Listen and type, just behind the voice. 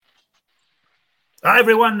Hi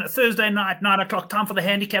everyone, Thursday night, 9 o'clock, time for the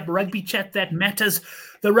handicap rugby chat that matters.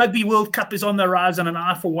 The Rugby World Cup is on the rise and an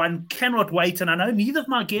eye for one. Cannot wait, and I know neither of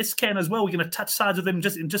my guests can as well. We're going to touch sides of them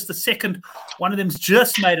in just a second. One of them's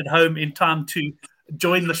just made it home in time to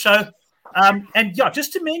join the show. And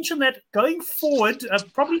just to mention that going forward,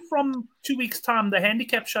 probably from 2 weeks' time, the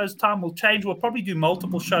handicap show's time will change. We'll probably do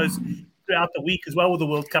multiple shows throughout the week as well with the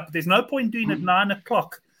World Cup. But there's no point doing it 9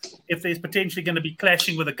 o'clock if there's potentially going to be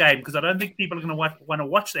clashing with a game, because I don't think people are going to want to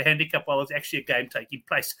watch the handicap while there's actually a game taking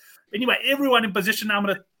place. Anyway, everyone in position now. I'm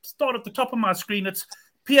going to start at the top of my screen. It's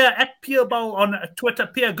Pierre at Pierreball on Twitter.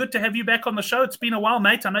 Pierre, good to have you back on the show. It's been a while,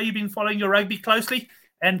 mate. I know you've been following your rugby closely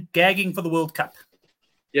and gagging for the World Cup.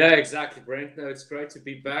 Yeah, exactly, Brent. No, it's great to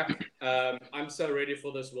be back. I'm so ready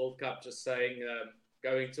for this World Cup. Just saying,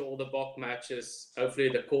 going to all the BOK matches, hopefully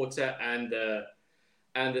the quarter and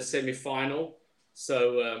the semi-final.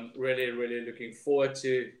 So really, really looking forward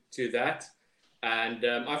to that. And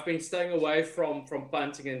I've been staying away from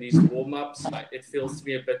punting in these warm-ups. It feels to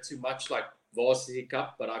me a bit too much like Varsity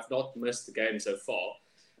Cup, but I've not missed the game so far.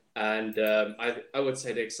 And I would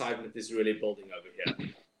say the excitement is really building over here.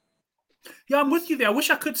 Yeah, I'm with you there. I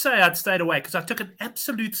wish I could say I'd stayed away because I took an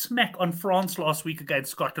absolute smack on France last week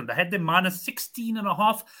against Scotland. I had them minus 16.5.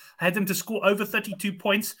 I had them to score over 32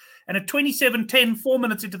 points. And at 27-10, 4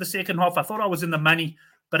 minutes into the second half, I thought I was in the money,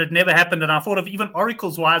 but it never happened. And I thought of even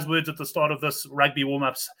Oracle's wise words at the start of this rugby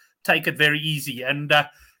warm-ups, take it very easy. And, I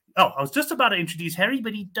was just about to introduce Harry,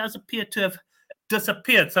 but he does appear to have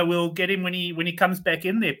disappeared. So we'll get him when he comes back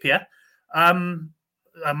in there, Pierre.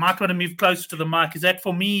 I might want to move closer to the mic. Is that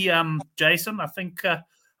for me, Jason? I think I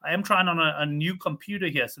am trying on a new computer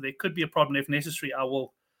here, so there could be a problem. If necessary, I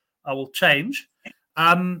will change.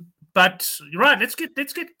 But right, let's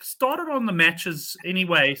get started on the matches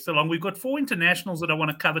anyway. So long, we've got 4 internationals that I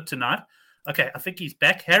want to cover tonight. Okay, I think he's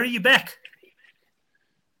back. Harry, you back?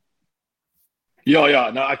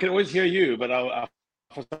 Yeah. No, I can always hear you, but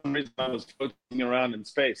for some reason I was floating around in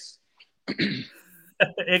space.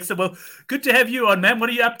 Excellent. Well, good to have you on, man. What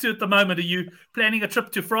are you up to at the moment? Are you planning a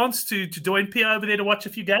trip to France to join Pierre over there to watch a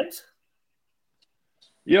few games?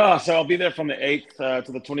 Yeah, so I'll be there from the 8th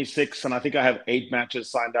to the 26th, and I think I have 8 matches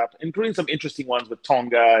signed up, including some interesting ones with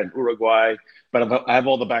Tonga and Uruguay, but I have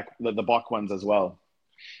all the BOK ones as well.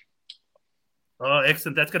 Oh,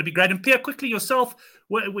 excellent. That's going to be great. And Pierre, quickly yourself,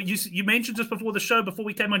 you mentioned just before the show, before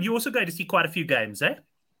we came on, you also go to see quite a few games, eh?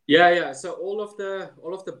 Yeah. So all of the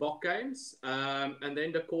BOK games, and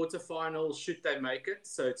then the quarterfinals, should they make it.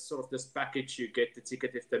 So it's sort of this package. You get the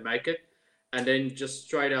ticket if they make it, and then just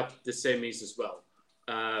straight up the semis as well.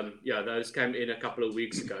 Those came in a couple of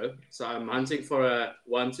weeks ago. So I'm hunting for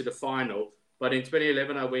one to the final. But in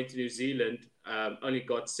 2011, I went to New Zealand. Only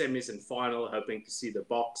got semis and final, hoping to see the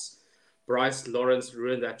BOKs. Bryce Lawrence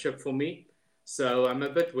ruined that trip for me. So I'm a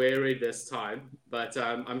bit wary this time, but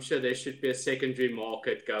I'm sure there should be a secondary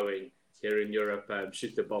market going here in Europe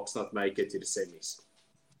should the BOKs not make it to the semis.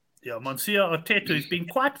 Yeah, Monsieur Arteta has been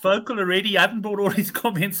quite vocal already. I haven't brought all his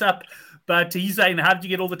comments up, but he's saying, how did you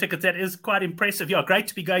get all the tickets? That is quite impressive. Yeah, great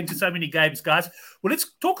to be going to so many games, guys. Well,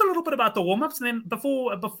 let's talk a little bit about the warm-ups. And then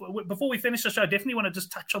before we finish the show, I definitely want to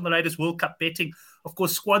just touch on the latest World Cup betting. Of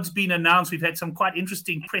course, squad's been announced. We've had some quite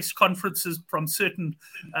interesting press conferences from certain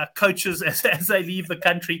coaches as they leave the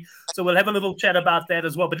country. So we'll have a little chat about that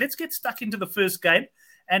as well. But let's get stuck into the first game.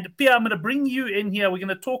 And Pierre, I'm going to bring you in here. We're going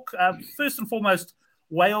to talk first and foremost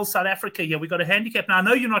Wales, South Africa. Yeah, we got a handicap. Now, I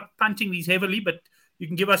know you're not punting these heavily, but you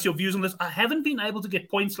can give us your views on this. I haven't been able to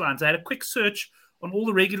get points lines. I had a quick search on all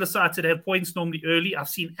the regular sites that have points normally early. I've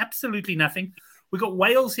seen absolutely nothing. We got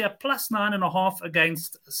Wales here, plus 9.5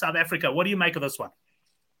 against South Africa. What do you make of this one?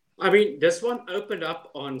 I mean, this one opened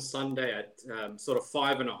up on Sunday at sort of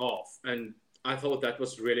 5.5. And I thought that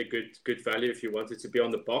was really good value if you wanted to be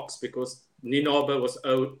on the box, because Ninabe was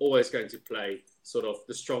always going to play sort of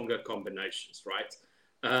the stronger combinations, right?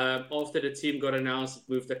 After the team got announced, it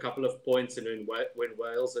moved a couple of points, and then when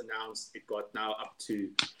Wales announced, it got now up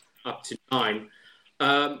to 9.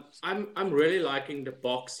 I'm really liking the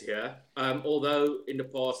box here. Although in the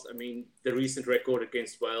past, I mean, the recent record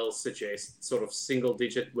against Wales suggests sort of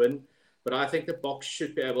single-digit win, but I think the box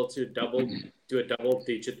should be able to do a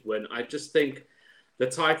double-digit win. I just think the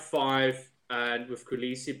tight 5 and with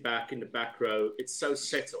Khaleesi back in the back row, it's so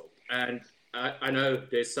settled. And I know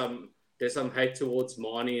there's some hate towards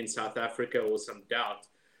Marnie in South Africa or some doubt.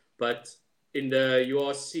 But in the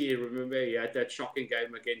URC, remember he had that shocking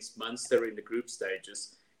game against Munster in the group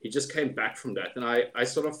stages. He just came back from that. And I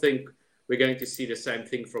sort of think we're going to see the same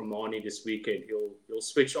thing from Marnie this weekend. He'll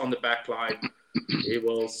switch on the back line. He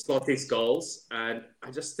will slot his goals. And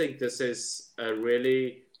I just think this is a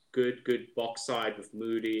really good box side with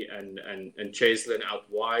Moody and Cheslin out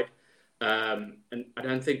wide. And I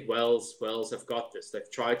don't think Wales have got this.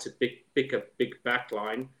 They've tried to pick a big back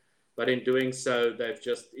line, but in doing so, they've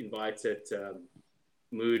just invited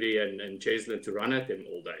Moody and Cheslin to run at them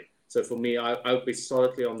all day. So for me, I would be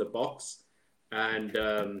solidly on the box, and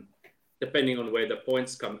depending on where the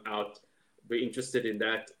points come out, be interested in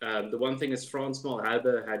that. The one thing is Frans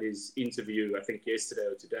Malherbe had his interview, I think yesterday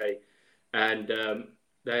or today, and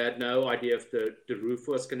they had no idea if the roof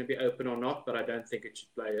was going to be open or not, but I don't think it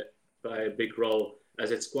should play a big role,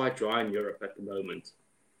 as it's quite dry in Europe at the moment.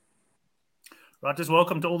 Right, just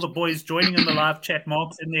welcome to all the boys joining in the live chat.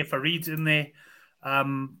 Mark's in there, Farid's in there.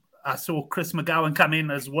 I saw Chris McGowan come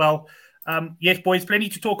in as well. Yes, boys, plenty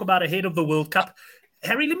to talk about ahead of the World Cup.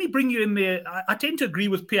 Harry, let me bring you in there. I tend to agree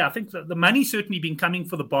with Pierre. I think the money's certainly been coming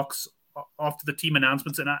for the box after the team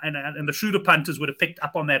announcements, and the shrewder punters would have picked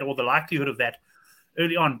up on that, or the likelihood of that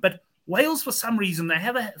early on. But Wales, for some reason,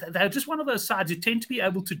 they're just one of those sides who tend to be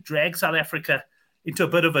able to drag South Africa into a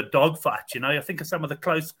bit of a dogfight. You know, I think of some of the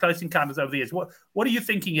close encounters over the years. What are you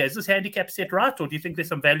thinking here? Is this handicap set right, or do you think there's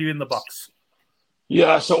some value in the box?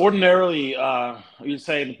 Yeah, so ordinarily, you'd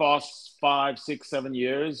say the past 5, 6, 7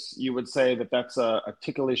 years, you would say that's a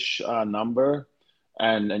ticklish number,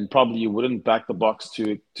 and probably you wouldn't back the box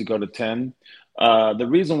to go to 10. The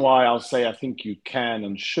reason why I'll say I think you can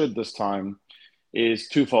and should this time is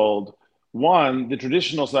twofold. One, the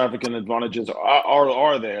traditional South African advantages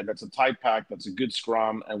are there. That's a tight pack, that's a good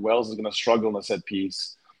scrum, and Wales is going to struggle in the set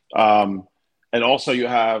piece. And also you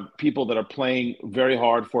have people that are playing very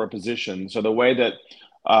hard for a position. So the way that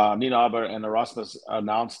Nienaber and Erasmus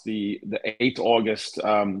announced the 8th August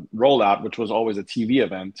rollout, which was always a TV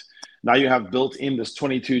event, now you have built in this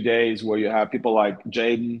 22 days where you have people like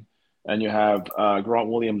Jaden and you have Grant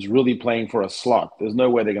Williams really playing for a slot. There's no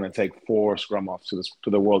way they're going to take 4 scrum offs to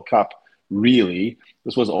the World Cup, really.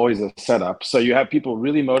 This was always a setup. So you have people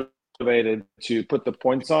really motivated to put the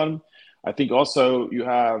points on. I think also you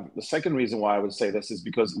have the second reason why I would say this is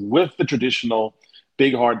because with the traditional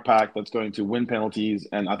big hard pack that's going to win penalties,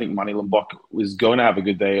 and I think Manie Limbok is going to have a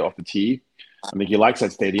good day off the tee. I think he likes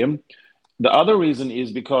that stadium. The other reason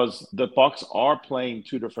is because the Boks are playing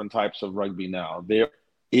 2 different types of rugby now. There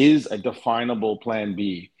is a definable plan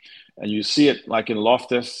B, and you see it like in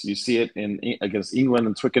Loftus, you see it against England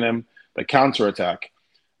and Twickenham, the counter-attack.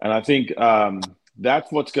 And I think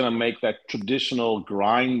that's what's going to make that traditional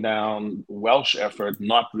grind down Welsh effort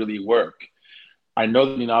not really work. I know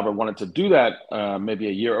that Nienaber wanted to do that maybe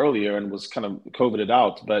a year earlier and was kind of COVIDed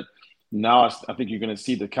out, but now I think you're going to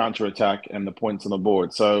see the counterattack and the points on the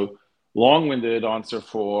board. So long-winded answer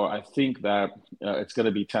I think that it's going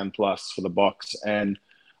to be 10 plus for the Boks, and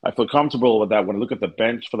I feel comfortable with that. When I look at the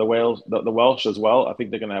bench for the Welsh as well, I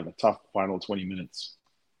think they're going to have a tough final 20 minutes.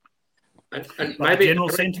 And maybe general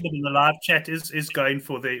sentiment in the live chat is going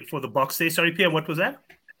for the Boks there. Sorry, Pierre, what was that?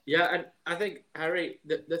 Yeah, and I think, Harry,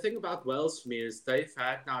 the thing about Wales for me is they've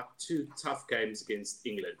had now 2 tough games against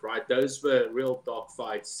England, right? Those were real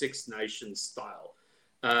dogfights, Six Nations style.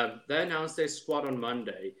 They announced their squad on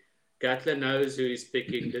Monday. Gatland knows who he's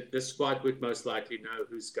picking. The squad would most likely know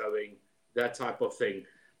who's going, that type of thing.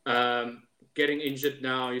 Getting injured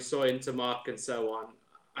now, you saw Intermark and so on.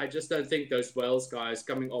 I just don't think those Wales guys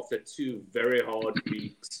coming off the 2 very hard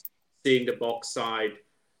weeks, seeing the Boks side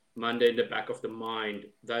Monday in the back of the mind,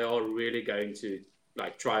 they are really going to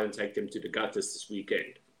try and take them to the gutters this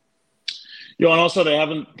weekend. Yeah, and also they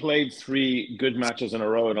haven't played 3 good matches in a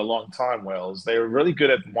row in a long time, Wales. They were really good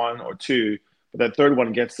at 1 or 2, but that third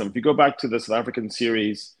one gets them. If you go back to the South African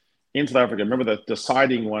series in South Africa, remember the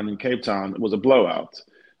deciding one in Cape Town, it was a blowout,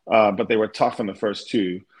 but they were tough in the first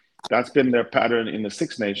 2. That's been their pattern in the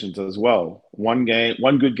Six Nations as well. 1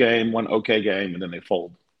 good game, 1 okay game, and then they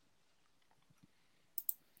fold.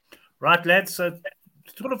 Right, lads. So,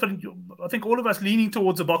 I think all of us leaning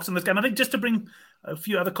towards the Boks in this game. I think just to bring a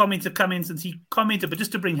few other comments have come in since he commented, but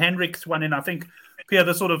just to bring Hendrik's one in, I think, Pierre,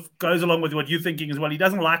 this sort of goes along with what you're thinking as well. He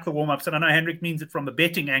doesn't like the warm-ups, and I know Hendrik means it from the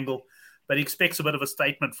betting angle, but he expects a bit of a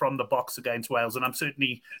statement from the Boks against Wales, and I'm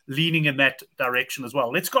certainly leaning in that direction as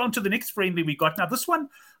well. Let's go on to the next friendly we got. Now, this one,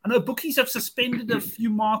 I know bookies have suspended a few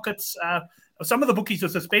markets. Some of the bookies were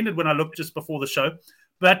suspended when I looked just before the show.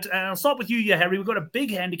 But I'll start with you here, Harry. We've got a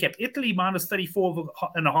big handicap. Italy minus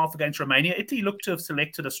 34.5 against Romania. Italy looked to have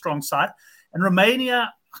selected a strong side. And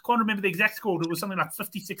Romania, I can't remember the exact score, but it was something like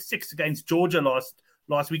 56-6 against Georgia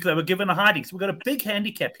last week. They were given a hiding. So we've got a big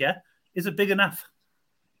handicap here. Is it big enough?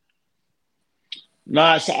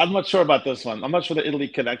 No, so I'm not sure about this one. I'm not sure that Italy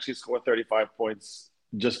can actually score 35 points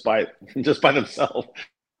just by themselves.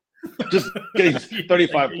 Just getting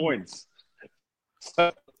 35 points.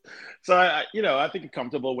 So So I think a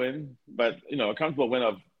comfortable win, but a comfortable win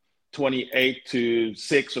of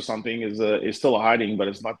 28-6 or something is still a hiding, but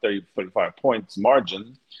it's not 35 points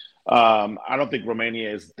margin. I don't think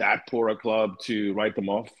Romania is that poor a club to write them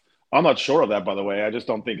off. I'm not sure of that, by the way. I just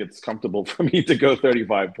don't think it's comfortable for me to go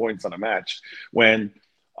 35 points on a match when,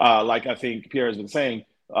 like I think Pierre has been saying,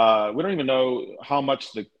 we don't even know how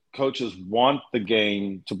much the coaches want the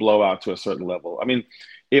game to blow out to a certain level. I mean,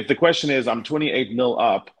 if the question is I'm 28-0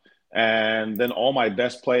 up and then all my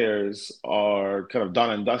best players are kind of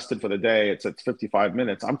done and dusted for the day, it's at 55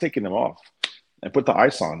 minutes, I'm taking them off and put the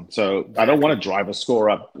ice on. So exactly. I don't want to drive a score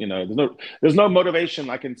up. There's no motivation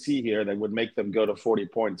I can see here that would make them go to 40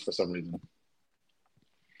 points for some reason.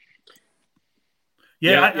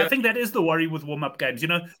 Yeah, I think that is the worry with warm-up games.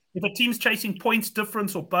 If a team's chasing points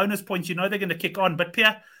difference or bonus points, they're going to kick on. But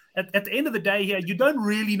Pierre, at the end of the day here, you don't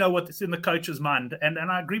really know what's in the coach's mind. And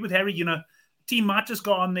I agree with Harry, team might just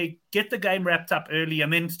go on there, get the game wrapped up early,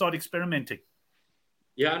 and then start experimenting.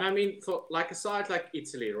 Yeah, and I mean, for like a side like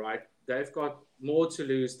Italy, right? They've got more to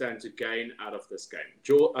lose than to gain out of this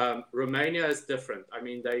game. Romania is different. I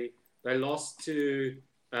mean, they lost to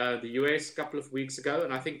the US a couple of weeks ago,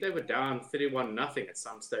 and I think they were down 31-0 at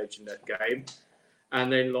some stage in that game.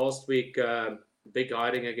 And then last week, big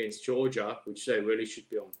hiding against Georgia, which they really should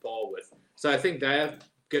be on par with. So I think they have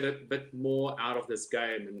get a bit more out of this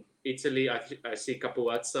game. And Italy, I see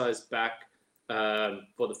Capuozzo is back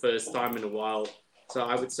for the first time in a while. So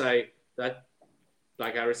I would say that,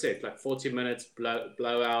 like Harry said, like 40 minutes,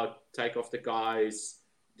 blow out, take off the guys,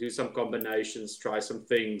 do some combinations, try some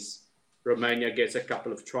things. Romania gets a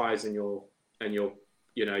couple of tries, and your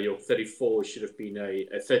 34 should have been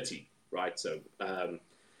a 30, right? So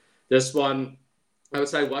this one, I would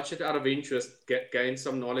say, watch it out of interest, gain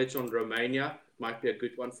some knowledge on Romania. Might be a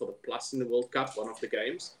good one for the plus in the World Cup, one of the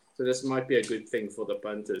games. So this might be a good thing for the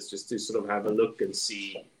punters, just to sort of have a look and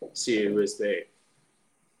see who is there.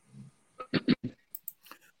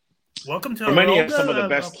 Welcome to Romania has some of the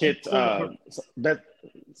best kit,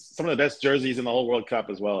 some of the best jerseys in the whole World Cup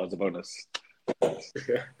as well as a bonus.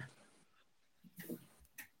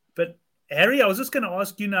 But Harry, I was just going to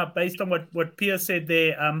ask you now, based on what Pierre said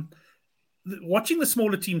there, watching the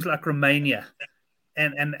smaller teams like Romania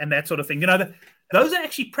and that sort of thing, those are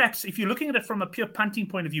actually, perhaps, if you're looking at it from a pure punting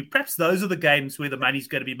point of view, perhaps those are the games where the money's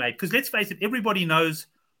going to be made. Because let's face it, everybody knows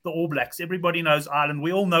the All Blacks. Everybody knows Ireland.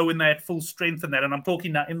 We all know when they're at full strength and that, and I'm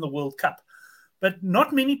talking now in the World Cup. But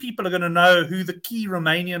not many people are going to know who the key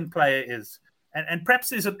Romanian player is. And perhaps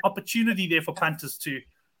there's an opportunity there for punters to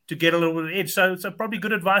get a little bit of edge. So probably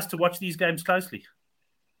good advice to watch these games closely.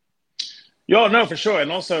 Yeah, no, for sure.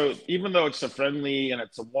 And also, even though it's a friendly and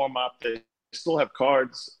it's a warm-up, they still have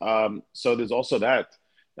cards. So there's also that.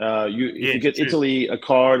 If you get true. Italy a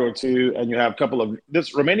card or two, and you have a couple of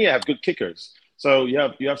 – Romania have good kickers. So you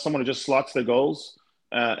have someone who just slots their goals,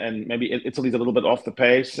 and maybe Italy's a little bit off the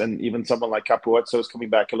pace, and even someone like Capuozzo is coming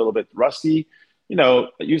back a little bit rusty.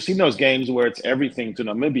 You've seen those games where it's everything to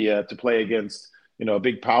Namibia to play against, a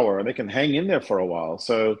big power, and they can hang in there for a while.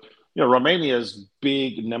 So, Romania's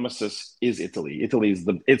big nemesis is Italy.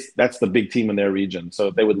 That's the big team in their region. So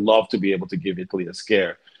they would love to be able to give Italy a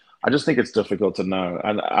scare. I just think it's difficult to know,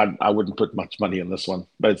 and I wouldn't put much money on this one,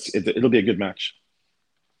 but it'll be a good match.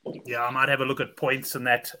 Yeah, I might have a look at points and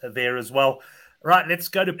that there as well. Right, let's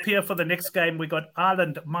go to Pierre for the next game. We got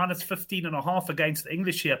Ireland minus 15.5 against the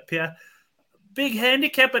English here, Pierre. Big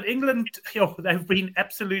handicap at England. They've been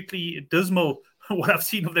absolutely dismal, what I've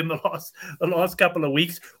seen of them the last couple of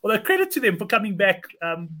weeks. Although credit to them for coming back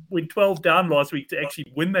when 12 down last week to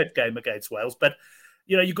actually win that game against Wales. But,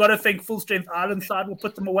 you got to think full-strength Ireland side will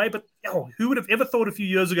put them away. But who would have ever thought a few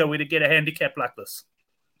years ago we'd get a handicap like this?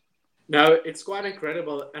 No, it's quite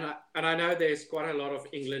incredible. And I know there's quite a lot of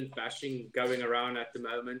England bashing going around at the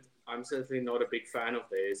moment. I'm certainly not a big fan of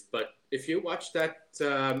theirs. But if you watch that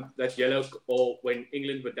yellow, or when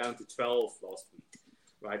England were down to 12 last week,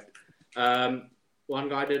 right? One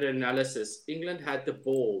guy did an analysis. England had the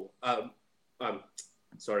ball.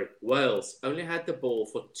 Wales only had the ball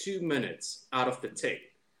for 2 minutes out of the 10.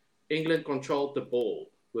 England controlled the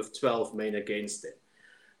ball with 12 men against it.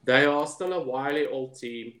 They are still a wily old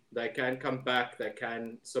team. They can come back. They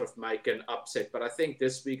can sort of make an upset. But I think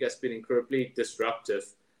this week has been incredibly disruptive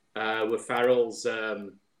with Farrell's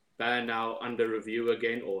ban now under review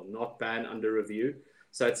again, or not ban under review.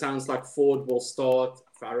 So it sounds like Ford will start,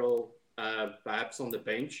 Farrell perhaps on the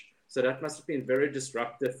bench. So that must have been very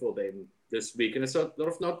disruptive for them this week. And it's sort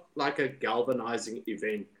of not like a galvanizing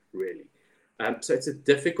event, really. So it's a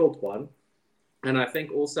difficult one. And I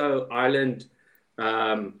think also Ireland...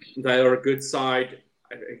 they are a good side.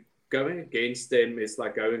 going against them is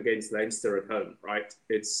like going against Leinster at home, right?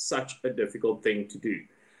 It's such a difficult thing to do.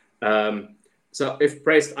 So if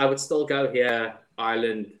pressed, I would still go here,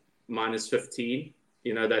 Ireland minus 15.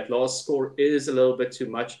 That last score is a little bit too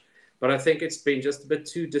much, but I think it's been just a bit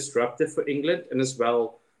too disruptive for England, and as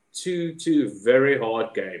well, two very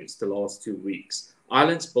hard games the last 2 weeks.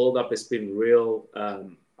 Ireland's build-up has been real,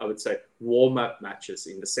 I would say, warm-up matches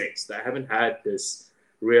in the sense. They haven't had this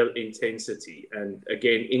real intensity. And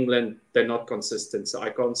again, England, they're not consistent, so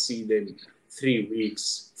I can't see them 3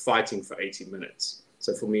 weeks fighting for 80 minutes.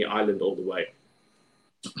 So for me, Ireland all the way.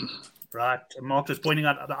 Right. Mark is pointing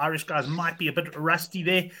out the Irish guys might be a bit rusty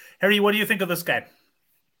there. Harry, what do you think of this game?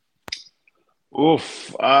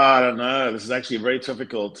 Oof, I don't know. This is actually very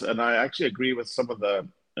difficult. And I actually agree with some of the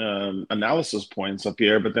analysis points up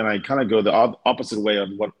here, but then I kind of go the opposite way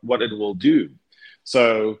on what it will do.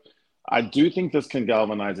 So I do think this can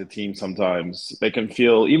galvanize a team sometimes. They can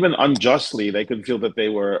feel, even unjustly, they can feel that they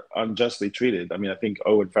were unjustly treated. I mean, I think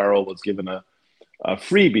Owen Farrell was given a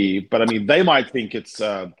freebie, but I mean, they might think it's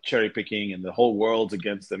cherry picking and the whole world's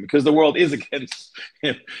against them because the world is against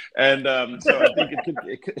him. And so I think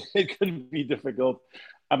it could be difficult.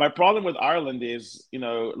 And my problem with Ireland is, a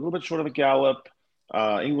little bit short of a gallop.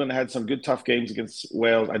 England had some good, tough games against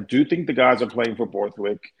Wales. I do think the guys are playing for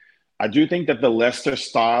Borthwick. I do think that the Leicester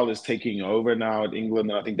style is taking over now at England,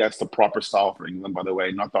 and I think that's the proper style for England, by the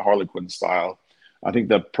way, not the Harlequin style. I think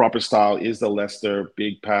the proper style is the Leicester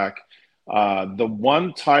big pack. The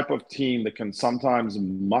one type of team that can sometimes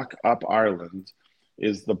muck up Ireland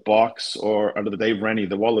is the Box or under the Dave Rennie,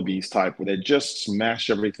 the Wallabies type, where they just smash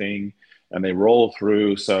everything and they roll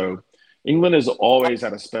through. So England is always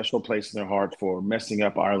at a special place in their heart for messing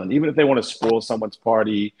up Ireland. Even if they want to spoil someone's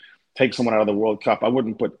party, take someone out of the World Cup, I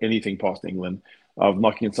wouldn't put anything past England of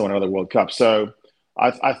knocking someone out of the World Cup. So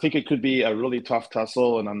I think it could be a really tough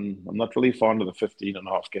tussle, and I'm not really fond of the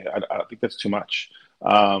 15.5 game. I think that's too much.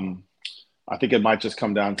 I think it might just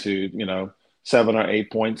come down to, 7 or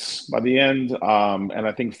 8 points by the end. And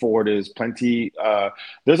I think Ford is plenty.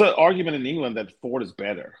 There's an argument in England that Ford is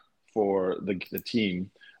better for the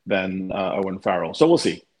team than Owen Farrell. So we'll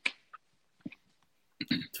see.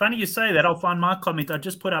 It's funny you say that. I'll find my comment I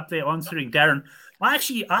just put up there answering Darren. I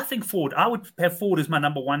think Ford. I would have Ford as my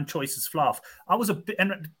number one choice as Flav.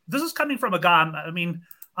 And this is coming from a guy. I mean,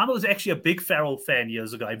 I was actually a big Farrell fan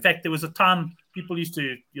years ago. In fact, there was a time people used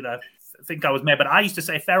to, think I was mad, but I used to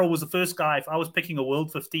say Farrell was the first guy. If I was picking a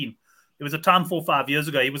World 15, there was a time 4 or 5 years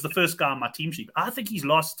ago. He was the first guy on my team sheet. I think he's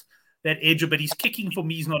lost that edge, but his kicking for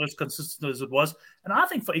me is not as consistent as it was. And I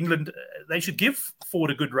think for England, they should give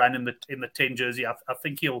Ford a good run in the 10 jersey. I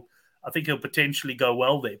think he'll potentially go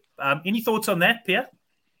well there. Any thoughts on that, Pierre?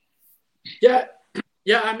 Yeah.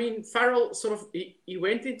 I mean, Farrell sort of he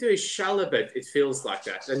went into his shell a bit. It feels like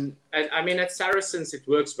that, and I mean at Saracens it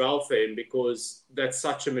works well for him because that's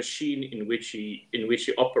such a machine in which he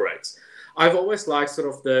operates. I've always liked sort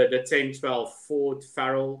of the 10-12 Ford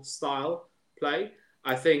Farrell style play.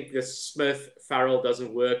 I think the Smith Farrell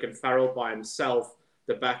doesn't work, and Farrell by himself,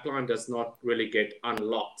 the backline does not really get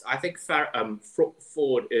unlocked. I think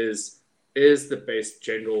Ford is the best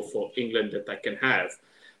general for England that they can have,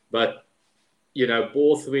 but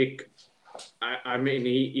Borthwick, I mean,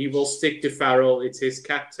 he will stick to Farrell. It's his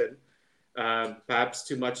captain, perhaps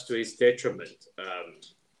too much to his detriment.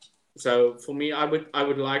 So for me, I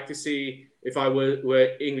would like to see if I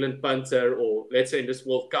were England punter, or let's say in this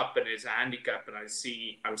World Cup and there's a handicap and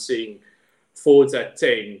I'm seeing Fords at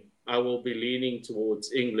 10, I will be leaning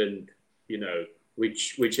towards England,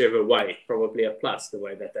 whichever way, probably a plus the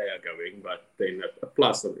way that they are going, but then a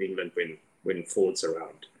plus of England when Ford's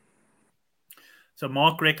around. So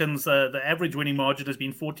Mark reckons the average winning margin has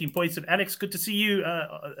been 14 points. And Alex, good to see you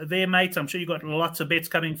there, mate. I'm sure you got lots of bets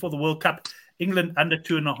coming for the World Cup. England under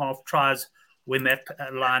 2.5 tries when that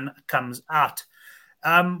line comes out.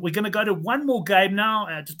 We're going to go to one more game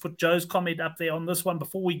now. Just put Joe's comment up there on this one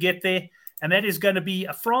before we get there. And that is going to be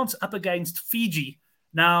France up against Fiji.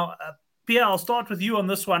 Now, Pierre, I'll start with you on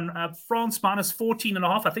this one. France minus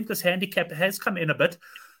 14.5. I think this handicap has come in a bit.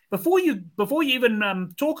 Before you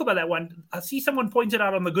even talk about that one, I see someone pointed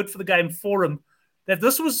out on the Good for the Game forum that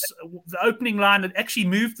this was the opening line that actually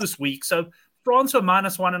moved this week. So France were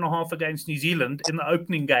minus 1.5 against New Zealand in the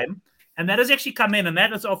opening game, and that has actually come in, and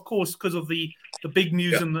that is of course because of the big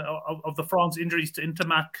news of the France injuries to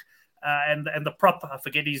Intermac and the prop. I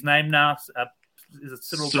forget his name now. Is it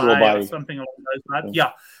Cyril Bay or something along those lines?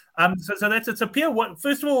 Yeah. So that's it's a Pierre.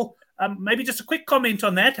 First of all, maybe just a quick comment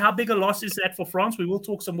on that. How big a loss is that for France? We will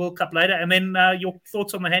talk some World Cup later, and then your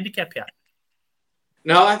thoughts on the handicap here.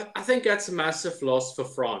 No, I think that's a massive loss for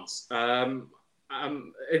France.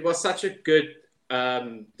 it was such a good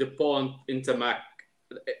DuPont Intermac.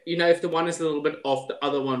 If the one is a little bit off, the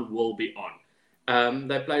other one will be on.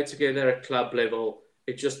 They play together at club level.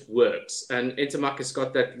 It just works. And Intermac has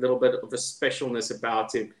got that little bit of a specialness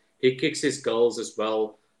about him. He kicks his goals as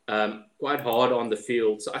well, quite hard on the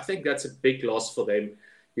field. So I think that's a big loss for them.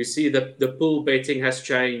 You see the pool betting has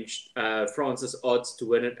changed. France's odds to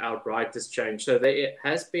win it outright has changed. So there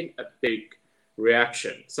has been a big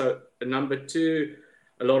reaction. So number 2,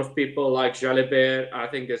 a lot of people like Jalibert. I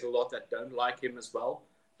think there's a lot that don't like him as well.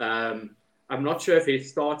 I'm not sure if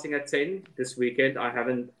he's starting at 10 this weekend.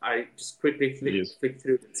 I just quickly flicked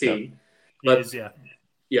through the team. Yeah.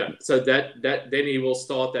 But so that then he will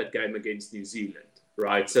start that game against New Zealand,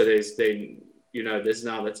 right? So there's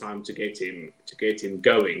now the time to get him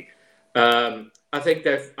going. I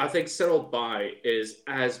think Cyril Bay is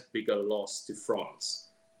as big a loss to France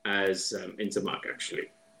as Intermac actually.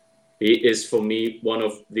 He is, for me, one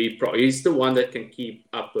of the he's the one that can keep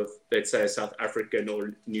up with, let's say, a South African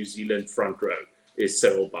or New Zealand front row is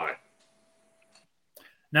Cyril Bay.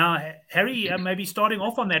 Now, Harry, maybe starting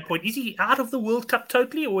off on that point, is he out of the World Cup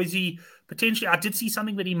totally, or is he potentially? I did see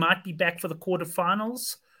something that he might be back for the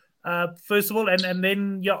quarterfinals. First of all, and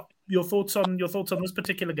then your thoughts on this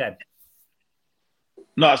particular game.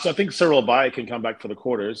 No, so I think Cyril Bay can come back for the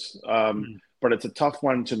quarters, but it's a tough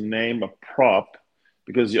one to name a prop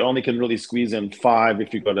because you only can really squeeze in 5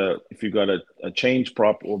 if you got a change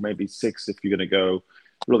prop, or maybe 6 if you're going to go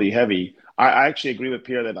really heavy. I actually agree with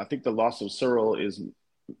Pierre that I think the loss of Cyril is,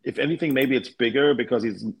 if anything, maybe it's bigger because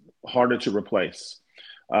he's harder to replace.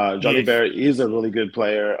 Jalibert is a really good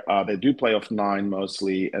player. They do play off 9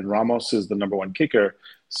 mostly, and Ramos is the number 1 kicker.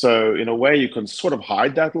 So in a way, you can sort of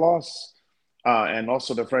hide that loss. And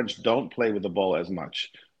also the French don't play with the ball as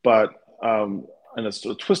much. But and a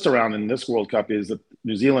twist around in this World Cup is that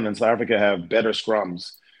New Zealand and South Africa have better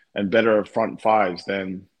scrums and better front 5s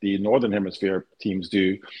than the Northern Hemisphere teams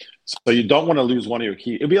do. So you don't want to lose one of your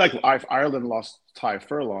key. It'd be like if Ireland lost Ty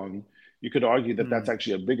Furlong. You could argue that that's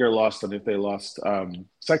actually a bigger loss than if they lost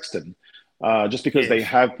Sexton, just because they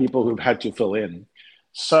have people who've had to fill in.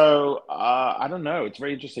 So I don't know. It's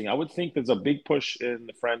very interesting. I would think there's a big push in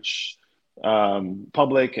the French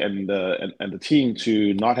public and the team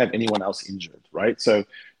to not have anyone else injured, right? So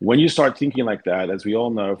when you start thinking like that, as we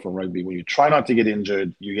all know from rugby, when you try not to get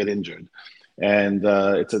injured, you get injured, and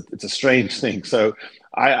it's a strange thing. So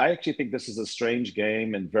I actually think this is a strange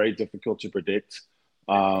game and very difficult to predict.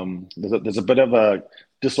 There's a bit of a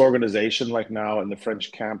disorganization like now in the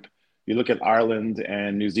French camp. You look at Ireland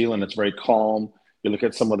and New Zealand, it's very calm. You look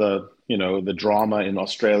at some of the drama in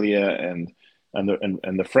Australia and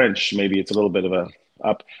the French, maybe it's a little bit of a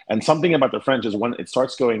up. And something about the French is when it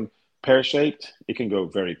starts going pear-shaped, it can go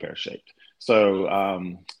very pear-shaped. So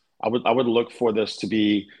I would look for this to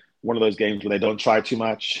be one of those games where they don't try too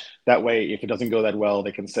much. That way, if it doesn't go that well,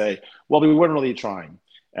 they can say, well, we weren't really trying.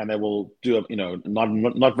 And they will do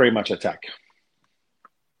not very much attack.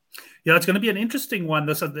 Yeah, it's going to be an interesting one.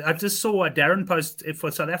 I just saw Darren post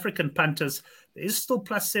for South African punters. There is still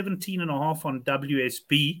plus 17.5 on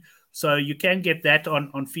WSB. So you can get that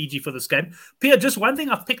on Fiji for this game. Pierre, just one thing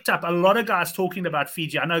I've picked up, a lot of guys talking about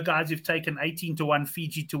Fiji. I know guys who've taken 18-1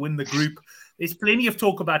 Fiji to win the group. There's plenty of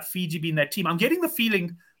talk about Fiji being that team. I'm getting the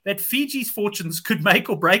feeling that Fiji's fortunes could make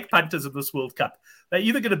or break punters in this World Cup. They're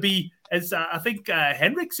either going to be, as I think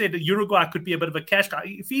Henrik said, Uruguay could be a bit of a cash cow.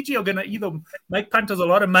 Fiji are going to either make punters a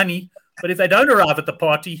lot of money, but if they don't arrive at the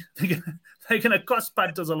party, they're going to cost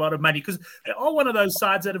punters a lot of money because they are one of those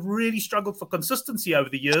sides that have really struggled for consistency over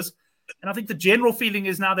the years. And I think the general feeling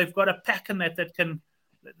is now they've got a pack in that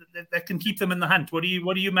can keep them in the hunt. What do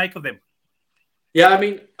you make of them? Yeah, I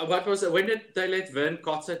mean, when did they let Vern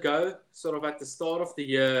Cotter go? Sort of at the start of the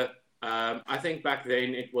year. I think back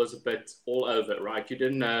then it was a bit all over, right? You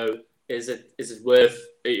didn't know, is it worth,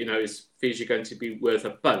 is Fiji going to be worth a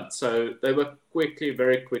punt? So they were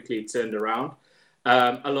very quickly turned around.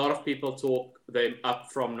 A lot of people talk them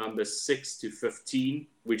up from number 6 to 15,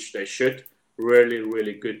 which they should. Really,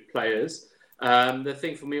 really good players. The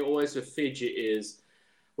thing for me always with Fiji is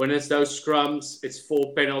when it's those scrums, it's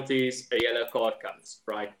 4 penalties, a yellow card comes,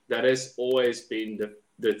 right? That has always been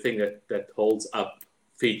the thing that holds up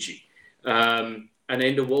Fiji. And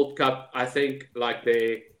in the World Cup, I think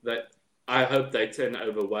I hope they turn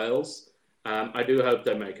over Wales. I do hope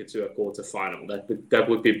they make it to a quarterfinal. That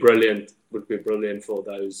would be brilliant. Would be brilliant for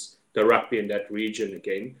the rugby in that region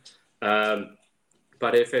again.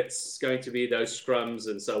 But if it's going to be those scrums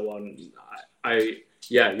and so on,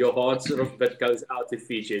 your heart sort of bit goes out to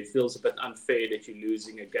Fiji. It feels a bit unfair that you're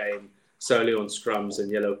losing a game solely on scrums and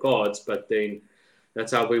yellow cards. But then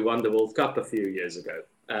That's how we won the World Cup a few years ago.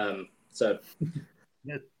 So,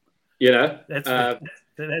 Yeah, you know,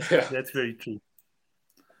 that's very true.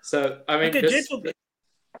 So, I mean, Okay, this. gentle.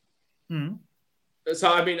 Hmm.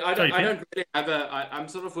 So I mean, I Sorry, don't really have I'm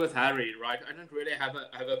sort of with Harry, right? I don't really have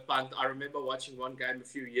a punt. I remember watching one game a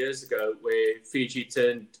few years ago where Fiji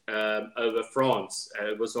turned over France.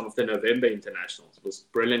 It was one of the November internationals. It was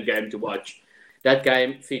a brilliant game to watch. That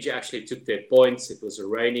game, Fiji actually took their points. It was a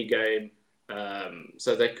rainy game,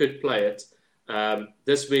 so they could play it.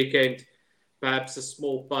 This weekend, perhaps a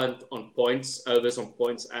small punt on points, overs on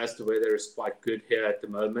points, as the weather is quite good here at the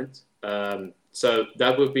moment. So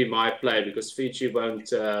that would be my play, because Fiji won't,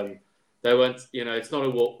 they won't, it's not a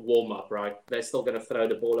warm up, right? They're still going to throw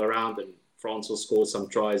the ball around, and France will score some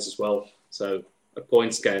tries as well. So a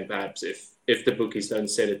points game, perhaps, if the bookies don't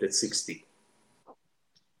set it at 60.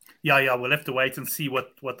 Yeah, we'll have to wait and see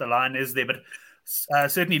what the line is there. But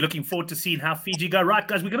certainly looking forward to seeing how Fiji go. Right,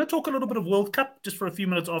 guys, we're going to talk a little bit of World Cup just for a few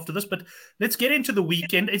minutes after this, but let's get into the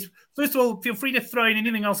weekend. First of all, feel free to throw in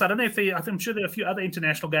anything else. I don't know I'm sure there are a few other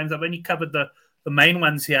international games. I've only covered the main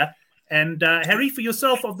ones here. And Harry, for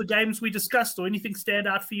yourself, of the games we discussed, or anything stand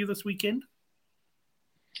out for you this weekend?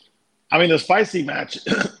 I mean, the spicy match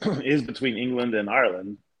is between England and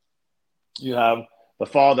Ireland. You have the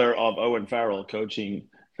father of Owen Farrell coaching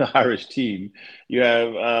the Irish team. You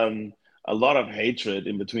have a lot of hatred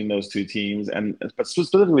in between those two teams, but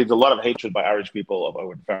specifically, there's a lot of hatred by Irish people of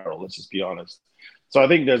Owen Farrell. Let's just be honest. So I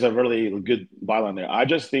think there's a really good byline there. I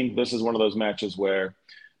just think this is one of those matches where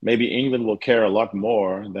maybe England will care a lot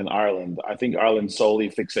more than Ireland. I think Ireland's solely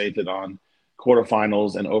fixated on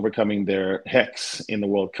quarterfinals and overcoming their hex in the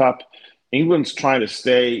World Cup. England's trying to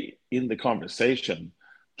stay in the conversation,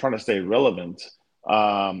 trying to stay relevant.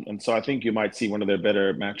 And so I think you might see one of their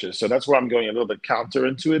better matches. So that's where I'm going a little bit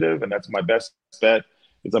counterintuitive, and that's my best bet,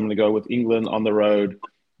 is I'm going to go with England on the road,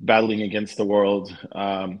 battling against the world,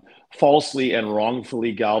 falsely and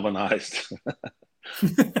wrongfully galvanized.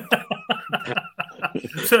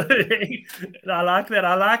 So, I like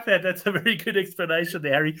that. That's a very good explanation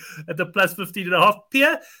there, Harry, at the plus 15.5.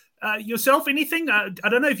 Pierre, yourself, anything? I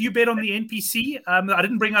don't know if you bet on the NPC. I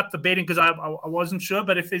didn't bring up the betting because I wasn't sure,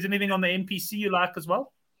 but if there's anything on the NPC you like as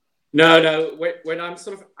well? No. When I'm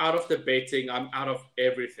sort of out of the betting, I'm out of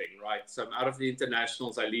everything, right? So I'm out of the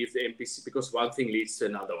internationals. I leave the NPC because one thing leads to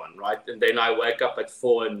another one, right? And then I wake up at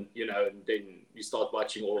 4 and then you start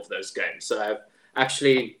watching all of those games. So I've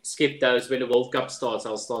actually skipped those. When the World Cup starts,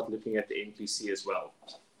 I'll start looking at the NPC as well.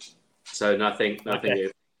 So nothing Okay.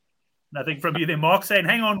 here. Nothing from you there. Mark saying,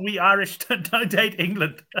 hang on, we Irish don't hate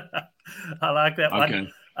England. I like that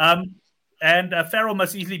one. And Farrell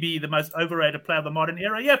must easily be the most overrated player of the modern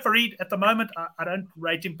era. Yeah, Fareed, at the moment, I don't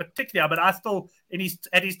rate him particularly, but I still,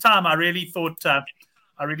 at his time, I really thought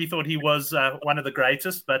he was one of the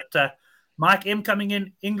greatest. But Mike M coming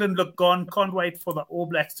in, England look gone. Can't wait for the All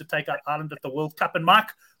Blacks to take out Ireland at the World Cup. And Mike,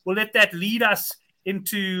 we'll let that lead us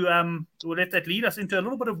into a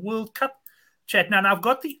little bit of World Cup chat. Now I've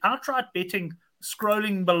got the outright betting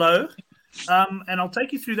scrolling below. And I'll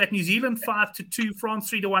take you through that. New Zealand 5-2, France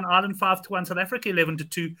 3-1, Ireland 5-1, South Africa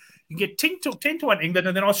 11-2. You can get 10-1 England,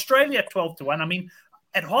 and then Australia 12-1. I mean,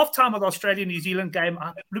 at halftime of the Australia-New Zealand game,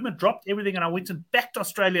 I dropped everything and I went and backed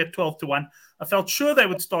Australia at 12-1. I felt sure they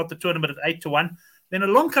would start the tournament at 8-1. Then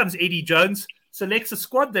along comes Eddie Jones, selects a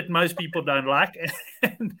squad that most people don't like,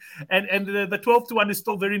 and the 12-1 is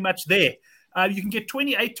still very much there. You can get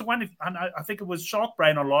 28-1. I think it was Shark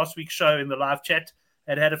Brain on last week's show in the live chat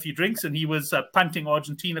had a few drinks, and he was punting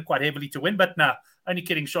Argentina quite heavily to win. But no, only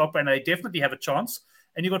kidding, Shark Brain, they definitely have a chance.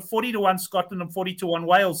 And you got 40-1 Scotland and 40-1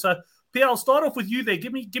 Wales. So, Pierre, I'll start off with you there.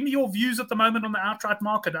 Give me your views at the moment on the outright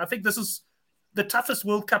market. I think this is the toughest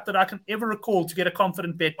World Cup that I can ever recall to get a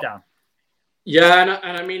confident bet down. Yeah,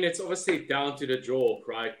 and I mean, it's obviously down to the draw,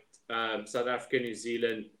 right? South Africa, New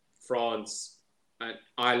Zealand, France, and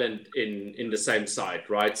Ireland in the same side,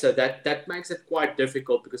 right? So that makes it quite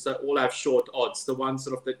difficult because they all have short odds. The one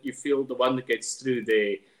sort of that you feel the one that gets through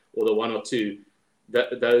there, or the one or two,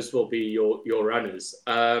 those will be your runners.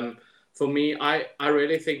 For me, I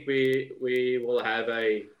really think we will have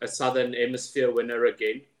a Southern Hemisphere winner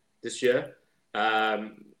again this year.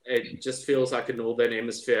 It just feels like the Northern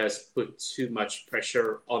Hemisphere has put too much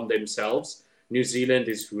pressure on themselves. New Zealand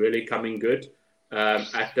is really coming good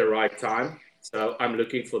at the right time. So I'm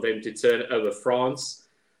looking for them to turn over France.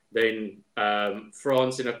 Then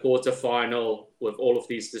France in a quarterfinal with all of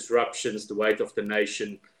these disruptions, the weight of the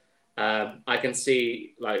nation. I can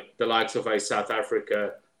see like the likes of a South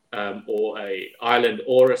Africa or a Ireland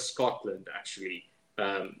or a Scotland, actually,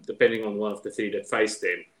 depending on one of the three that face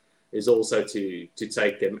them, is also to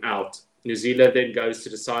take them out. New Zealand then goes to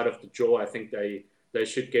the side of the draw. I think they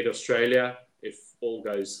should get Australia if all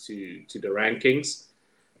goes to the rankings.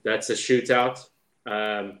 That's a shootout.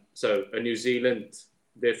 So a New Zealand,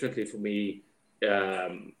 definitely for me,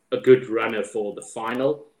 a good runner for the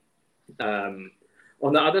final.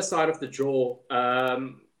 On the other side of the draw, I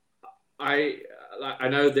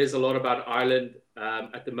know there's a lot about Ireland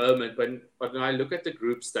at the moment, but when I look at the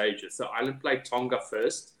group stages, so Ireland played Tonga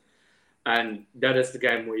first, and that is the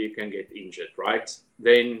game where you can get injured, right?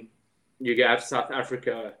 Then you have South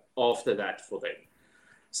Africa after that for them.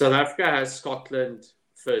 South Africa has Scotland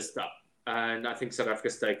first up, and I think South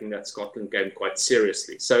Africa's taking that Scotland game quite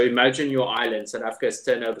seriously. So imagine your island, South Africa has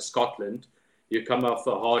turned over Scotland, you come off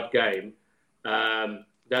a hard game,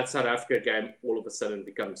 that South Africa game all of a sudden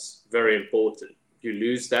becomes very important. If you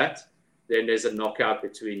lose that, then there's a knockout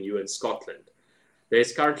between you and Scotland.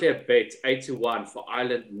 There's currently a bet 8-1 for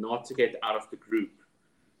Ireland not to get out of the group.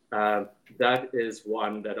 That is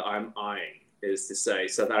one that I'm eyeing, is to say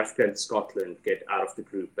South Africa and Scotland get out of the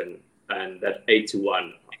group, and that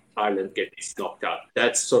 8-1 Ireland gets knocked out.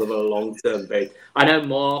 That's sort of a long-term bet. I know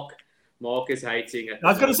Mark is hating it.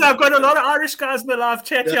 I was going to say, I've got a lot of Irish guys in the live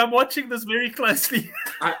chat here. I'm watching this very closely.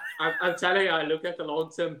 I'm telling you, I looked at the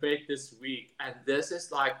long-term bet this week, and this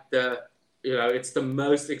is like it's the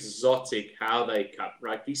most exotic how they come,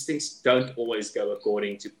 right? These things don't always go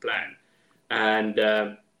according to plan.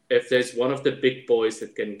 And if there's one of the big boys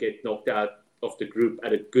that can get knocked out of the group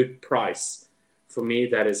at a good price, for me,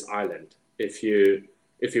 that is Ireland. If you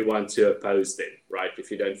want to oppose them, right?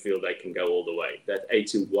 If you don't feel they can go all the way, that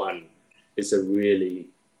 8-1 is a really,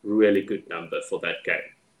 really good number for that game.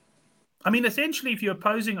 I mean, essentially, if you're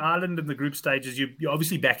opposing Ireland in the group stages, you're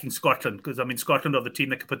obviously backing Scotland because, I mean, Scotland are the team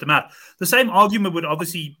that can put them out. The same argument would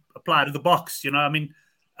obviously apply to the box. I mean,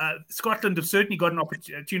 Scotland have certainly got an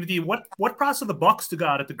opportunity. What price of the box to go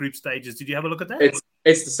out at the group stages? Did you have a look at that?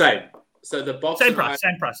 It's the same. So the box same price,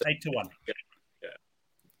 8-1. Yeah.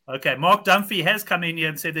 Okay, Mark Dunphy has come in here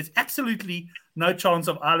and said there's absolutely no chance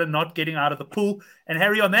of Ireland not getting out of the pool. And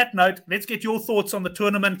Harry, on that note, let's get your thoughts on the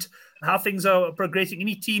tournament, how things are progressing.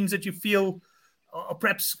 Any teams that you feel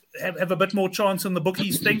perhaps have a bit more chance than the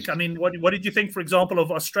bookies think? I mean, what did you think, for example,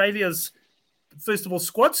 of Australia's, first of all,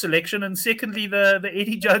 squad selection, and secondly, the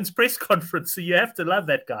Eddie Jones press conference? So you have to love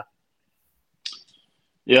that guy.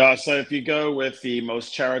 Yeah, so if you go with the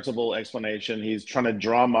most charitable explanation, he's trying to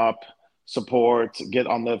drum up support, get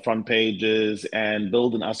on the front pages, and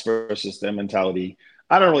build an us versus them mentality.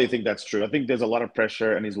 I don't really think that's true. I think there's a lot of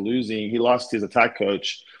pressure, and he's losing. He lost his attack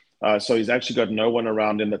coach, so he's actually got no one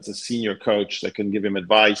around him that's a senior coach that can give him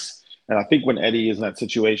advice. And I think when Eddie is in that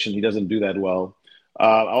situation, he doesn't do that well.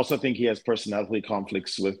 I also think he has personality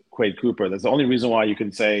conflicts with Quade Cooper. That's the only reason why you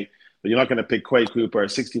can say that you're not going to pick Quade Cooper, a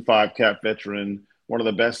 65-cap veteran, one of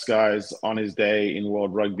the best guys on his day in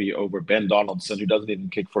World Rugby, over Ben Donaldson, who doesn't even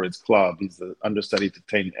kick for his club. He's the understudy to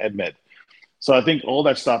Tain Edmed. So I think all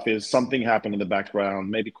that stuff is something happened in the background.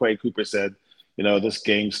 Maybe Quade Cooper said, this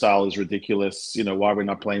game style is ridiculous. Why we're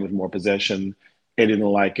not playing with more possession. He didn't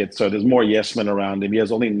like it. So there's more yes men around him. He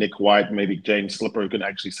has only Nick White, maybe James Slipper, who can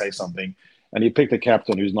actually say something. And he picked a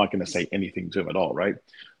captain who's not going to say anything to him at all, right?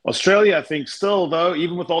 Australia, I think still, though,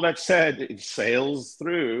 even with all that said, it sails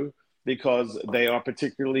through because they are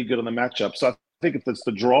particularly good on the matchup. So I think it's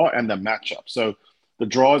the draw and the matchup. So the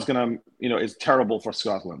draw is going to, is terrible for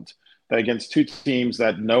Scotland. They're against two teams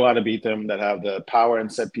that know how to beat them, that have the power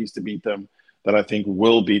and set piece to beat them, that I think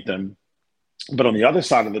will beat them. But on the other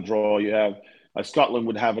side of the draw, you have Scotland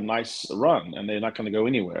would have a nice run, and they're not going to go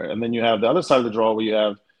anywhere. And then you have the other side of the draw where you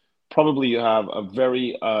have a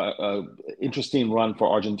very interesting run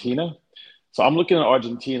for Argentina. So I'm looking at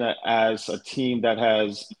Argentina as a team that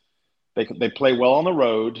has they play well on the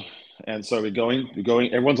road, and so we're going.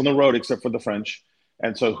 Everyone's on the road except for the French.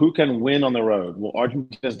 And so who can win on the road? Well,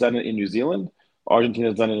 Argentina's done it in New Zealand.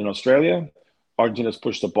 Argentina's done it in Australia. Argentina's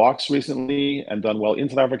pushed the box recently and done well in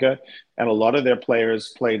South Africa. And a lot of their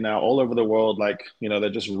players play now all over the world. Like, they're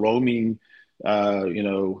just roaming,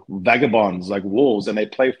 vagabonds like wolves, and they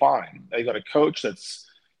play fine. They got a coach that's,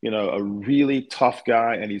 a really tough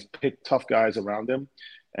guy, and he's picked tough guys around him.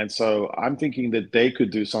 And so I'm thinking that they could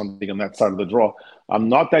do something on that side of the draw. I'm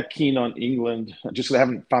not that keen on England, just because they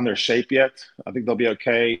haven't found their shape yet. I think they'll be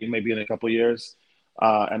okay maybe in a couple of years.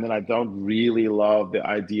 And then I don't really love the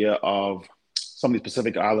idea of some of these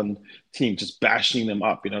Pacific Island teams just bashing them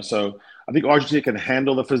up, So I think Argentina can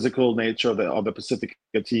handle the physical nature of the Pacific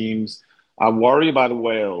teams. I worry about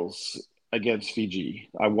Wales against Fiji.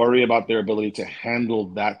 I worry about their ability to handle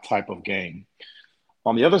that type of game.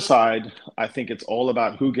 On the other side, I think it's all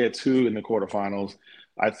about who gets who in the quarterfinals.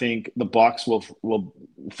 I think the Boks will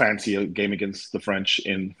fancy a game against the French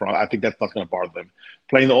in France. I think that's not going to bother them.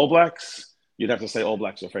 Playing the All Blacks, you'd have to say All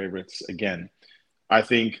Blacks are favorites again. I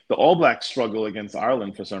think the All Blacks struggle against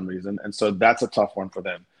Ireland for some reason, and so that's a tough one for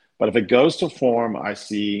them. But if it goes to form, I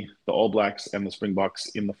see the All Blacks and the Springboks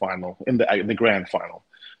in the final, in the grand final,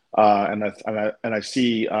 and I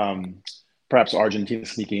see perhaps Argentina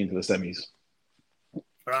sneaking into the semis.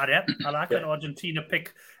 Right, yeah, I like that Argentina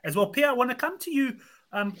pick as well. Pierre, I want to come to you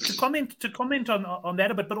to comment on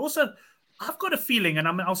that a bit, but also I've got a feeling, and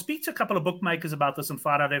I'll speak to a couple of bookmakers about this and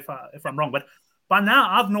find out if I'm wrong. But by now,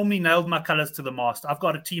 I've normally nailed my colours to the mast. I've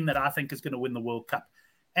got a team that I think is going to win the World Cup,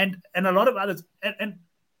 and a lot of others, and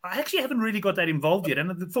I actually haven't really got that involved yet.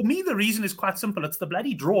 And for me, the reason is quite simple. It's the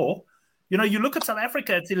bloody draw. You know, you look at South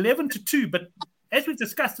Africa, it's 11-2, but as we've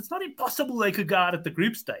discussed, it's not impossible they could go out at the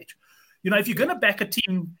group stage. You know, if you're going to back a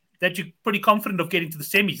team that you're pretty confident of getting to the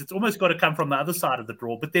semis, it's almost got to come from the other side of the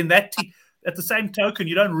draw. But then at the same token,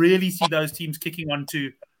 you don't really see those teams kicking on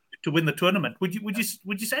to win the tournament. Would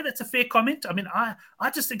you say that's a fair comment? I mean, I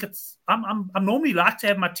just think I'm normally like to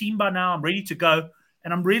have my team by now. I'm ready to go,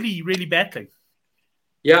 and I'm really, really battling.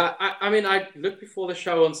 Yeah, I mean, I looked before the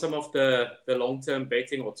show on some of the long-term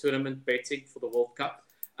betting or tournament betting for the World Cup.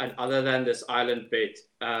 And other than this Ireland bet,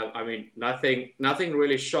 I mean, nothing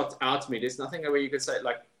really shot out to me. There's nothing where you could say,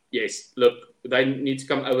 like, yes, look, they need to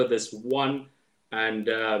come over this one, and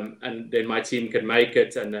then my team can make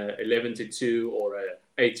it, and 11-2 or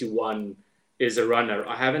 8-1 is a runner.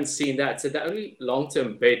 I haven't seen that. So the only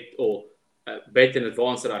long-term bet or bet in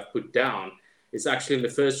advance that I've put down is actually in the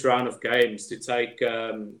first round of games to take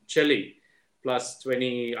Chile plus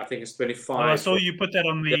 20, I think it's 25. Oh, I saw you put that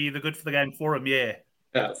on the Good for the Game forum, yeah.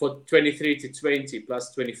 For 23-20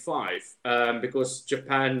 plus 25, because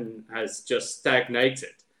Japan has just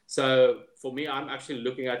stagnated. So for me, I'm actually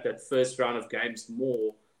looking at that first round of games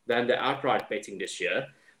more than the outright betting this year.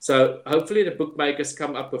 So hopefully the bookmakers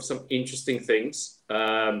come up with some interesting things.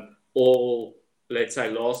 Or let's say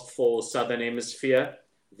last for Southern Hemisphere,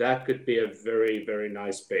 that could be a very, very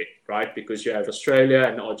nice bet, right? Because you have Australia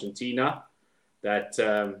and Argentina that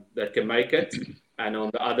can make it. And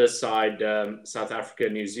on the other side, South Africa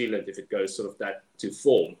and New Zealand, if it goes sort of that to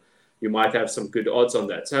form, you might have some good odds on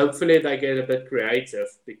that. So hopefully they get a bit creative,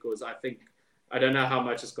 because I don't know how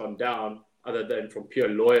much has gone down other than from pure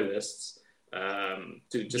loyalists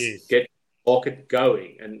to just get the market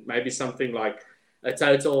going. And maybe something like a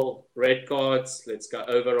total red cards, let's go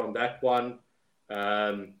over on that one.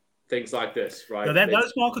 Things like this, right? So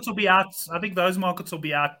those markets will be out. I think those markets will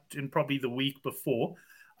be out in probably the week before.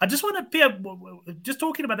 I just want to, just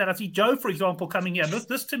talking about that, I see Joe, for example, coming here.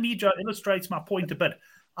 This to me, Joe, illustrates my point a bit.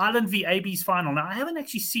 Ireland v AB's final. Now, I haven't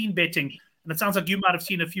actually seen betting, and it sounds like you might have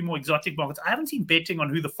seen a few more exotic markets. I haven't seen betting on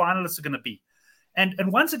who the finalists are going to be. And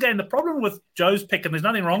once again, the problem with Joe's pick, and there's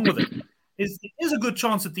nothing wrong with it, is there's a good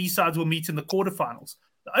chance that these sides will meet in the quarterfinals.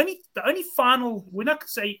 The only final, we're not going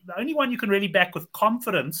to say, the only one you can really back with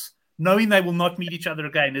confidence, knowing they will not meet each other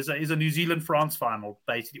again, is a New Zealand-France final,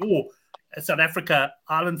 basically, or a South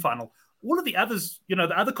Africa-Ireland final. All of the others, the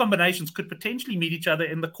other combinations could potentially meet each other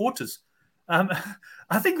in the quarters.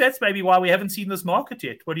 I think that's maybe why we haven't seen this market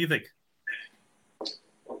yet. What do you think?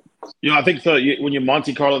 I think when you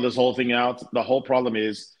Monte Carlo this whole thing out, the whole problem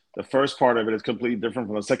is the first part of it is completely different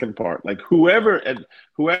from the second part. Like whoever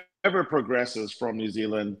progresses from New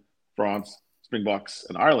Zealand, France, Springboks,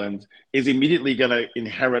 and Ireland is immediately going to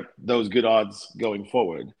inherit those good odds going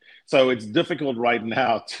forward. So it's difficult right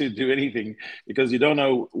now to do anything because you don't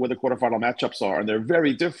know where the quarterfinal matchups are, and they're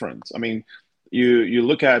very different. I mean, you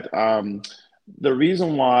look at the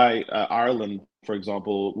reason why Ireland, for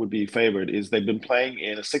example, would be favored is they've been playing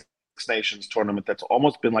in a Six Nations tournament that's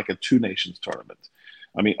almost been like a Two Nations tournament.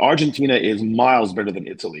 I mean, Argentina is miles better than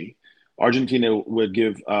Italy. Argentina would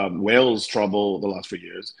give Wales trouble the last few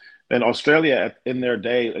years. Then Australia, in their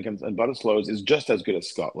day against Butterslows, is just as good as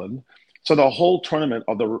Scotland. So the whole tournament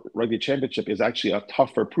of the Rugby Championship is actually a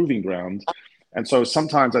tougher proving ground. And so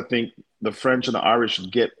sometimes I think the French and the Irish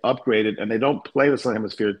get upgraded and they don't play the Southern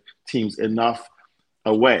Hemisphere teams enough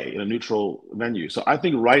away in a neutral venue. So I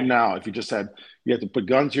think right now, if you just had, you have to put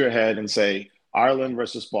gun to your head and say Ireland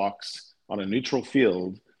versus Boks on a neutral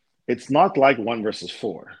field, it's not like 1 versus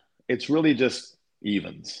 4. It's really just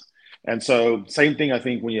evens. And so same thing, I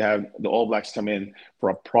think, when you have the All Blacks come in for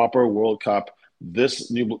a proper World Cup, this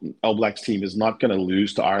new All Blacks team is not going to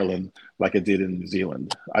lose to Ireland like it did in New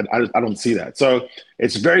Zealand. I don't see that. So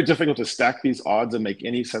it's very difficult to stack these odds and make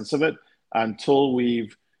any sense of it until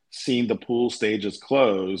we've seen the pool stages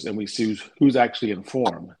close and we see who's actually in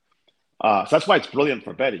form. So that's why it's brilliant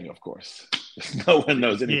for betting, of course. No one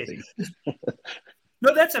knows anything. Yes.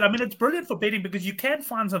 No, that's it. I mean, it's brilliant for betting because you can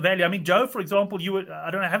find some value. I mean, Joe, for example, I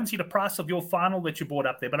don't know, I haven't seen the price of your final that you bought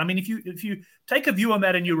up there, but I mean, if you take a view on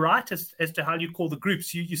that and you're right as to how you call the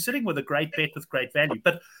groups, you're sitting with a great bet with great value.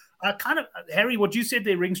 But Harry, what you said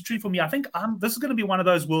there rings true for me. I think this is going to be one of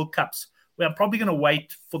those World Cups where I'm probably going to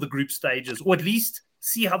wait for the group stages, or at least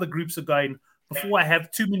see how the groups are going before I have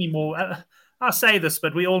too many more. I say this,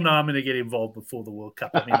 but we all know I'm going to get involved before the World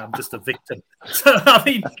Cup. I mean, I'm just a victim. So, I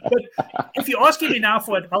mean, but if you're asking me now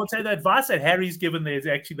for it, I would say the advice that Harry's given there is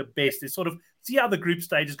actually the best. Is sort of see how the group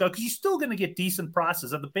stages go, because you're still going to get decent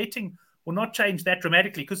prices, and the betting will not change that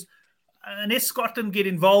dramatically. Because unless Scotland get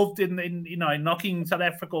involved in knocking South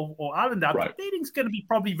Africa or Ireland out, right, the betting's going to be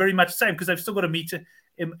probably very much the same because they've still got to meet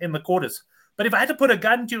in the quarters. But if I had to put a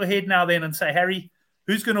gun to your head now then and say, Harry,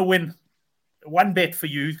 who's going to win? One bet for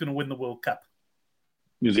you, who's going to win the World Cup?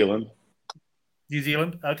 New Zealand. New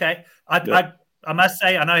Zealand, okay. I must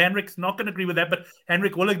say, I know Henrik's not going to agree with that, but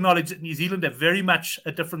Henrik will acknowledge that New Zealand are very much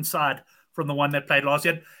a different side from the one that played last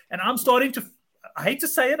year. And I'm starting to, I hate to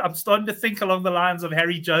say it, I'm starting to think along the lines of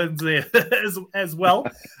Harry Jones there as well.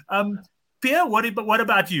 Pierre, what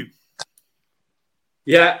about you?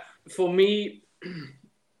 Yeah, for me,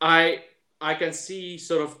 I can see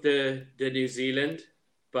sort of the New Zealand,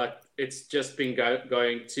 but it's just been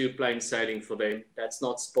going too plain sailing for them. That's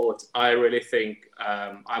not sport. I really think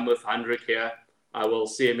I'm with Hendrik here. I will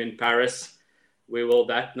see him in Paris. We will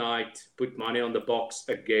that night put money on the box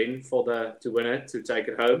again to win it, to take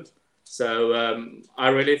it home. So I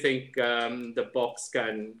really think the box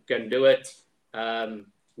can do it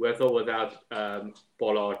with or without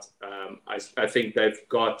Pollard. I think they've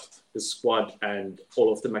got the squad and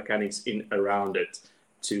all of the mechanics in around it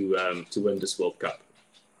to win this World Cup.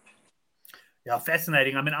 Yeah,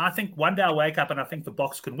 fascinating. I mean, I think one day I'll wake up and I think the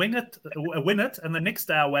box can win it, and the next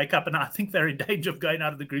day I'll wake up and I think they're in danger of going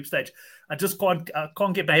out of the group stage. I just can't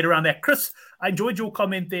get my head around that. Chris, I enjoyed your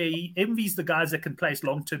comment there. He envies the guys that can place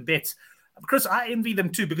long-term bets. Chris, I envy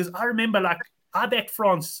them too, because I remember, I backed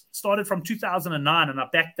France, started from 2009, and I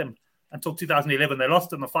backed them until 2011. They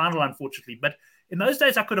lost in the final, unfortunately. But in those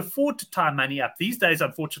days, I could afford to tie money up. These days,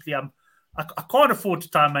 unfortunately, I can't afford to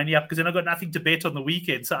tie money up because then I've got nothing to bet on the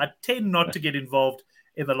weekend. So I tend not to get involved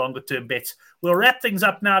in the longer-term bets. We'll wrap things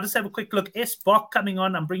up now. Just have a quick look. S. Bach coming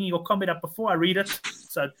on. I'm bringing your comment up before I read it.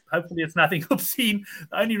 So hopefully it's nothing obscene.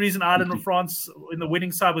 The only reason Ireland and France in the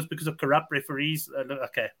winning side was because of corrupt referees.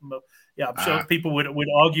 Okay. Yeah, I'm sure people would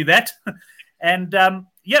argue that. And,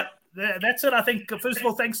 that's it. I think, first of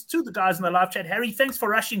all, thanks to the guys in the live chat. Harry, thanks for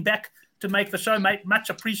rushing back to make the show, mate.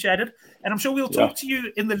 Much appreciated. And I'm sure we'll talk to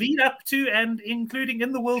you in the lead up to and including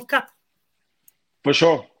in the World Cup. For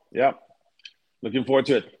sure. Yeah. Looking forward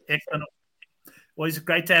to it. Excellent. Always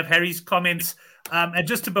great to have Harry's comments. And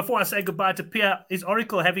just before I say goodbye to Pierre, is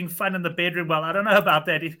Oracle having fun in the bedroom? Well, I don't know about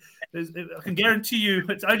that. I can guarantee you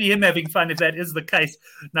it's only him having fun if that is the case.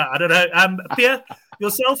 No, I don't know. Pierre,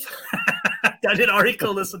 yourself? Don't let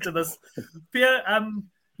Oracle listen to this. Pierre,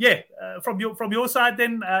 from your side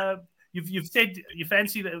then, you've said you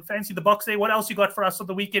fancy the box there. What else you got for us on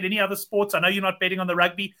the weekend? Any other sports? I know you're not betting on the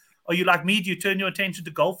rugby. Are you like me? Do you turn your attention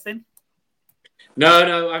to golf then?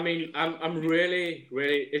 No. I mean, I'm really,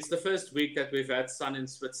 really. It's the first week that we've had sun in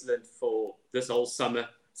Switzerland for this whole summer,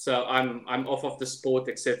 so I'm off of the sport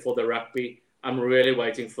except for the rugby. I'm really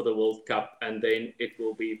waiting for the World Cup, and then it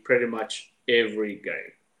will be pretty much every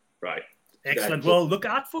game, right? Excellent. Well, look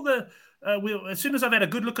out for the. As soon as I've had a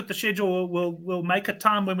good look at the schedule, we'll make a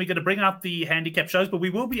time when we're going to bring out the handicap shows. But we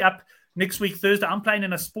will be up next week, Thursday. I'm playing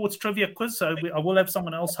in a sports trivia quiz, so I will have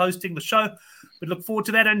someone else hosting the show. But look forward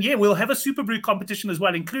to that. And we'll have a Super Brew competition as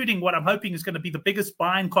well, including what I'm hoping is going to be the biggest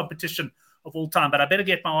buying competition of all time. But I better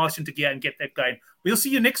get my arse into gear and get that going. We'll see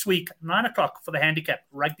you next week, 9:00 for the handicap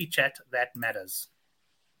rugby chat that matters.